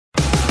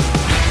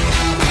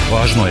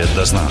Važno je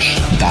da znaš.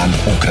 Dan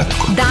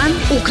ukratko. Dan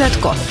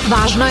ukratko.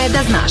 Važno je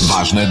da znaš.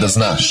 Važno je da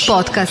znaš.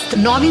 Podcast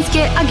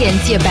novinske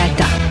agencije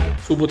Beta.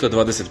 Subota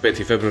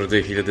 25. februar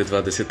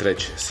 2023.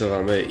 Sa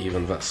vama je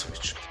Ivan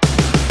Vasović.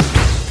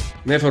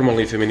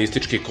 Neformalni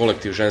feministički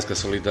kolektiv Ženska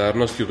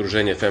solidarnost i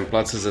udruženje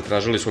Femplaca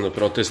zatražili su na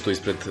protestu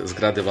ispred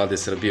zgrade Vlade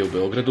Srbije u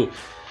Beogradu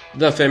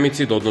da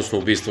femicid, odnosno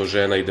ubistvo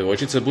žena i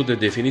devojčica, bude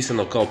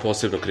definisano kao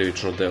posebno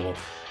krivično delo.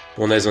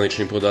 Po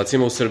nezvaničnim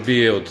podacima u Srbiji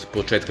je od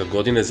početka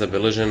godine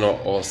zabeleženo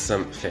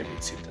 8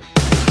 femicida.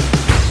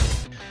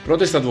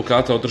 Protest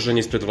advokata održan je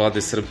ispred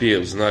Vlade Srbije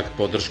u znak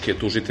podrške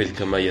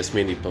tužiteljkama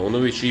Jasmini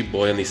Paunović i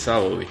Bojani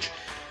Savović,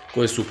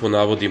 koje su po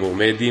navodima u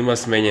medijima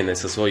smenjene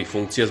sa svojih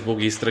funkcija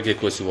zbog istrage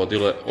koje su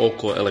vodile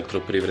oko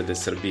Elektroprivrede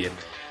Srbije.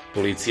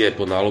 Policija je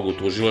po nalogu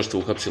tužilaštva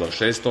uhapsila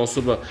 6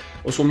 osoba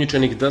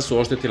osumnjičenih da su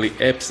oštetili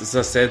EPS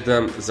za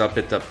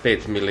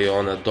 $7,5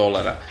 miliona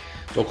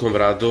tokom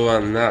radova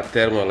na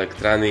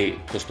termoelektrani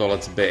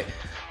Kostolac B,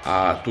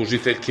 a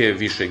tužiteljke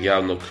Višeg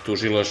javnog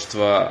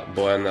tužilaštva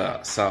Bojana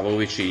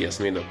Savović i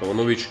Jasmina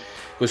Paunović,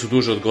 koje su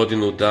duže od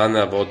godinu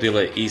dana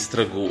vodile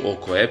istragu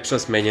oko EPS-a,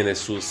 smenjene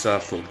su sa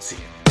funkcije.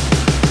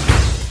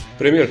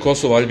 Premijer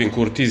Kosova Aljbin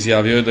Kurti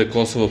izjavio je da je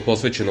Kosovo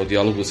posvećeno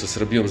dijalogu sa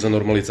Srbijom za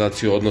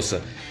normalizaciju odnosa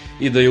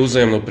i da je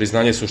uzajamno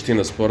priznanje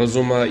suština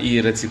sporazuma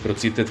i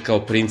reciprocitet kao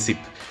princip.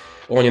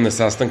 On je na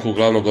sastanku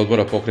glavnog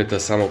odbora pokreta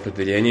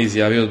Samoopredeljenje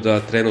izjavio da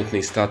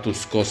trenutni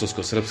status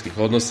kosovsko-srpskih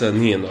odnosa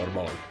nije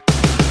normalan.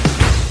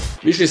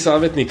 Viši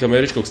savjetnik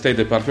američkog State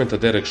Departmenta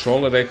Derek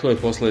Chollet rekao je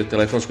posle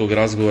telefonskog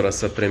razgovora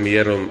sa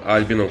premijerom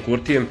Aljbinom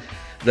Kurtijem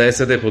da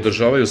SAD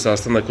podržavaju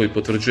sastanak koji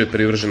potvrđuje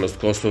privrženost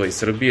Kosova i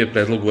Srbije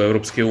predlogu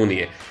Evropske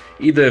unije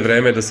i da je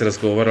vreme da se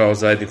razgovara o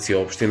zajednici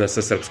opština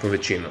sa srpskom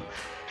većinom.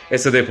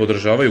 SAD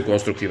podržavaju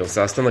konstruktivan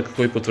sastanak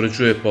koji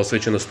potvrđuje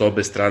posvećenost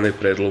obe strane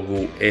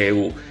predlogu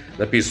EU,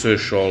 napisuje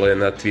Chollet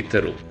na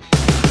Twitteru.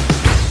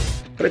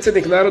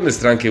 Predsednik Narodne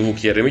stranke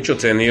Vuk Jeremić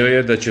ocenio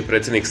je da će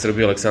predsednik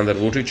Srbije Aleksandar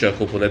Vučić,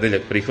 ako u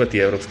ponedeljak prihvati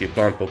evropski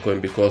plan po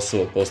kojem bi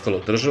Kosovo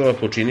postalo država,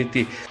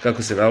 počiniti,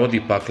 kako se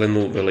navodi,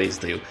 paklenu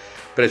veleizdaju.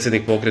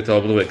 Predsednik pokreta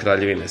obnove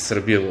Kraljevine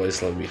Srbije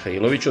Vojislav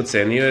Mihajlović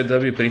ocenio je da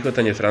bi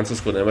prihvatanje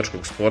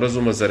francusko-nemačkog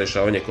sporazuma za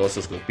rešavanje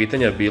kosovskog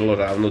pitanja bilo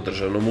ravno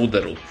državnom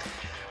udaru.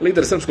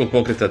 Lider srpskog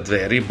pokreta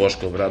Dveri,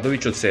 Boško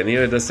Obradović,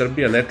 ocenio je da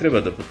Srbija ne treba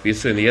da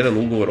potpisuje ni jedan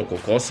ugovor oko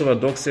Kosova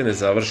dok se ne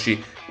završi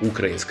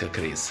ukrajinska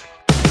kriza.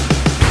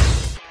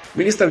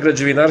 Ministar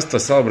građevinarstva,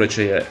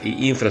 saobraćaja i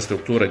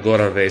infrastrukture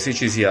Goran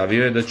Vesić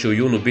izjavio je da će u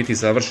junu biti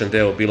završen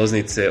deo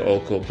obilaznice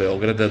oko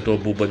Beograda do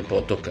Bubanj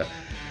potoka.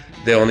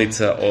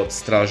 Deonica od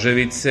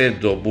Straževice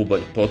do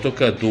Bubanj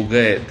potoka duga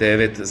je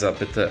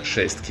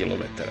 9,6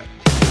 km.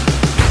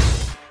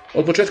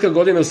 Od početka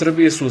godine u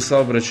Srbiji su u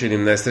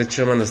saobraćajnim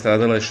nesrećama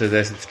nastradale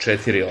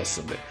 64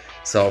 osobe,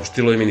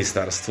 saopštilo je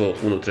Ministarstvo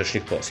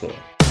unutrašnjih poslova.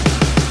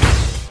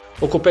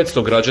 Oko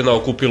 500 građana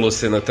okupilo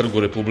se na Trgu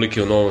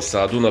Republike u Novom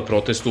Sadu na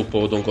protestu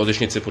povodom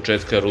godišnjice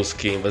početka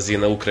ruske invazije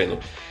na Ukrajinu.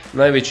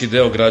 Najveći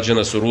deo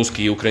građana su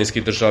ruski i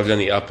ukrajinski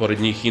državljani, a pored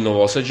njih i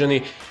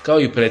Novosađani,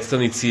 kao i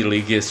predstavnici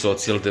Lige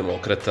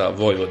socijaldemokrata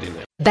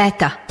Vojvodine.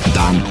 Beta.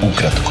 Dan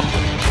ukratko.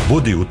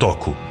 Budi u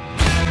toku.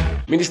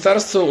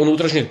 Ministarstvo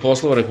unutrašnjih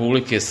poslova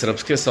Republike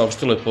Srpske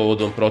saopštilo je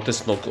povodom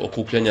protestnog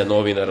okupljanja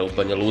novinara u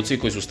Banja Luci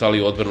koji su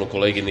stali u odbranu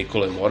kolegi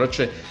Nikole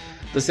Morače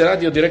da se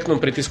radi o direktnom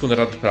pritisku na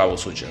rad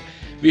pravosuđa.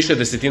 Više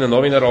desetina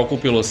novinara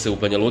okupilo se u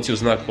Banja Luci u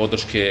znak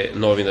podrške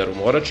novinaru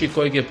Morači,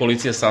 kojeg je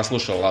policija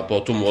saslušala, a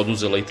potom mu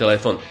oduzela i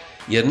telefon,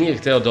 jer nije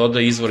hteo da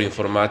oda izvor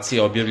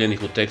informacija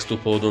objavljenih u tekstu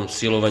povodom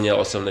silovanja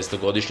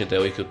 18-godišnje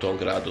devojke u tom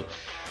gradu.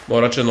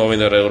 Morača,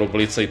 novinar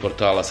Euroblica i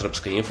portala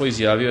Srpska info,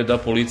 izjavio je da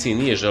policiji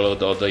nije želeo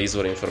da oda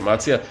izvor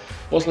informacija,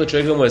 posle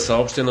čega mu je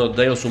saopšteno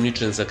da je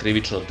osumnjičen za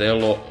krivično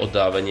delo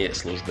odavanje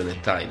službene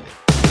tajne.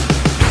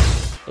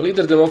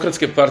 Lider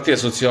Demokratske partije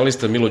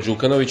socijalista Milo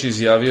Đukanović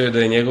izjavio je da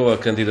je njegova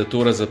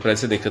kandidatura za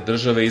predsednika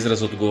države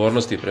izraz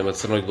odgovornosti prema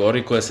Crnoj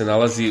Gori koja se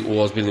nalazi u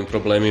ozbiljnim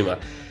problemima,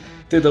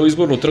 te da u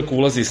izbornu trku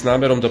ulazi s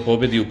namerom da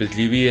pobedi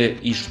ubedljivije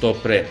i što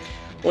pre.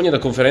 On je na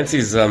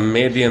konferenciji za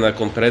medije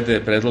nakon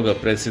predaje predloga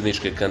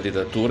predsjedničke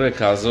kandidature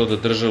kazao da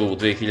državu u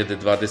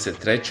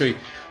 2023.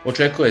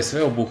 očekuje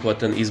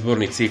sveobuhvatan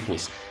izborni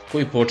ciklus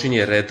koji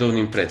počinje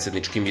redovnim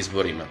predsjedničkim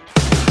izborima.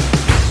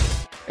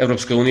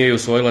 Evropska unija je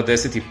usvojila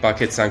 10.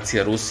 paket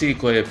sankcija Rusiji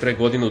koja je pre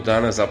godinu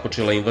dana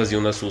započela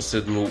invaziju na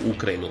susednu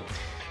Ukrajinu.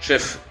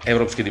 Šef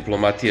evropske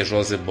diplomatije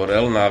Josep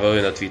Borrell naveo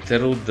je na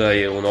Twitteru da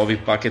je u novi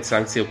paket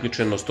sankcija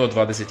uključeno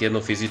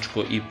 121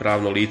 fizičko i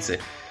pravno lice.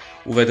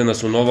 Uvedena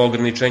su nova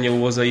ograničenja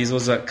uvoza i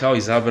izvoza kao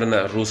i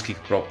zabrana ruskih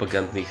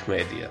propagandnih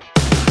medija.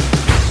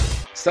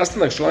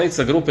 Sastanak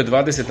članica grupe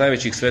 20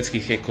 najvećih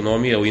svetskih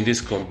ekonomija u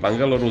indijskom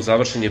Bangaloru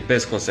završen je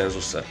bez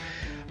konsenzusa,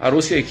 a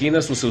Rusija i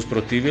Kina su se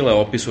usprotivile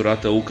opisu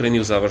rata u Ukrajini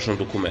u završnom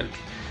dokumentu.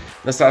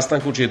 Na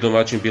sastanku, čiji je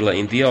domaćin bila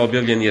Indija,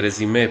 objavljen je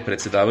rezime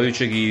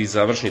predsjedavajućeg i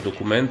završni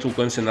dokument u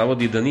kojem se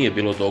navodi da nije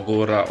bilo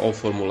dogovora o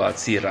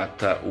formulaciji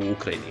rata u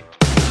Ukrajini.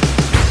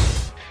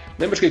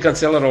 Nemački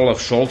kancelar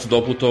Olaf Scholz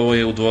doputovao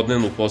je u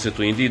dvodnevnu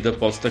posjetu Indiji da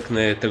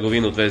podstakne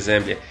trgovinu dve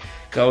zemlje.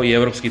 kao i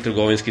Evropski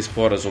trgovinski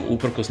sporazum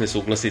uprkos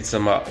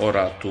nesuglasicama o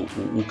ratu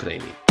u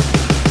Ukrajini.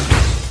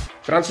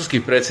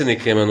 Francuski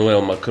predsjednik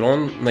Emmanuel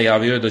Macron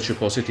najavio je da će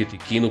posjetiti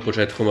Kinu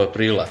početkom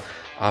aprila,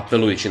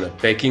 apelujući na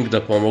Peking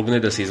da pomogne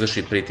da se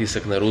izvrši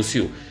pritisak na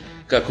Rusiju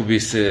kako bi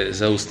se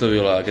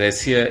zaustavila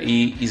agresija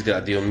i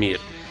izgradio mir.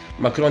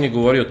 Macron je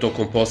govorio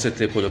tokom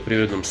posete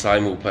poljoprivrednom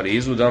sajmu u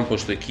Parizu dan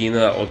pošto je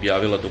Kina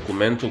objavila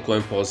dokument u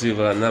kojem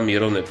poziva na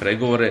mirovne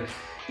pregovore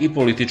i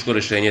političko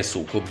rešenje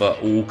sukoba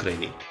u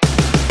Ukrajini.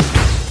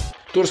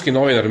 Turski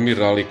novinar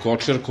Mir Ali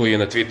Kočer, koji je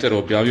na Twitteru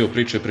objavio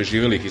priče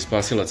preživelih i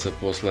spasilaca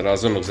posle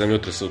razornog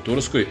zemljotresa u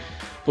Turskoj,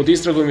 pod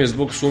istragom je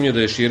zbog sumnje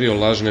da je širio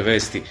lažne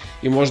vesti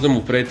i možda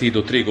mu preti i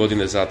do 3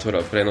 godine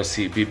zatvora,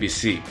 prenosi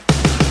BBC.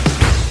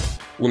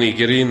 U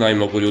Nigeriji,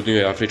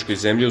 najmnogoljudnijoj afričkoj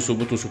zemlji, u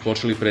subotu su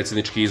počeli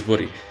predsjednički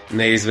izbori.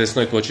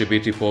 Neizvesno je ko će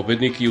biti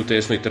pobednik i u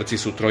tesnoj trci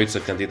su trojica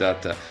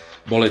kandidata: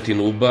 Bole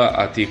Tinuba,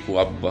 Atiku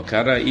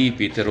Abubakara i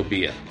Peter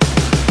Obija.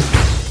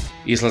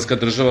 Islamska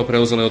država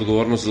preuzela je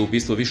odgovornost za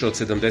ubistvo više od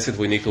 70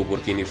 vojnika u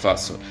Burkini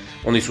Faso.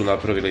 Oni su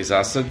napravili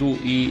zasadu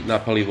i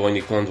napali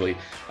vojni konvoj,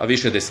 a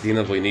više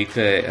desetina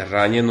vojnika je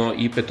ranjeno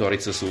i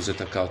 5 su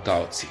uzeta kao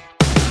taoci.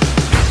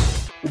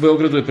 U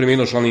Beogradu je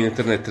preminuo član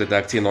internet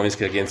redakcije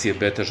novinske agencije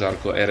Beta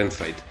Žarko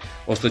Ehrenfried.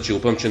 Ostaće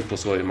upamćen po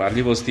svojoj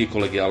marljivosti,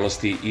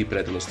 kolegijalnosti i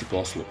predanosti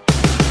poslu.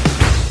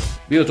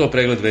 Bio to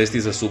pregled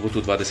vesti za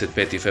subotu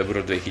 25.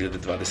 februar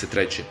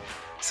 2023.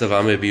 Sa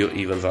vama je bio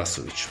Ivan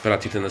Vasović.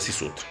 Pratite nas i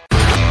sutra.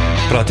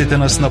 Pratite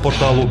nas na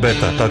portalu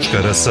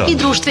beta.rs I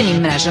društvenim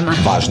mrežama.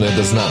 Važno je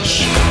da znaš.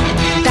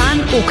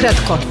 Dan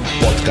ukratko.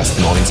 Podcast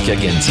novinske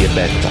agencije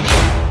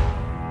Beta.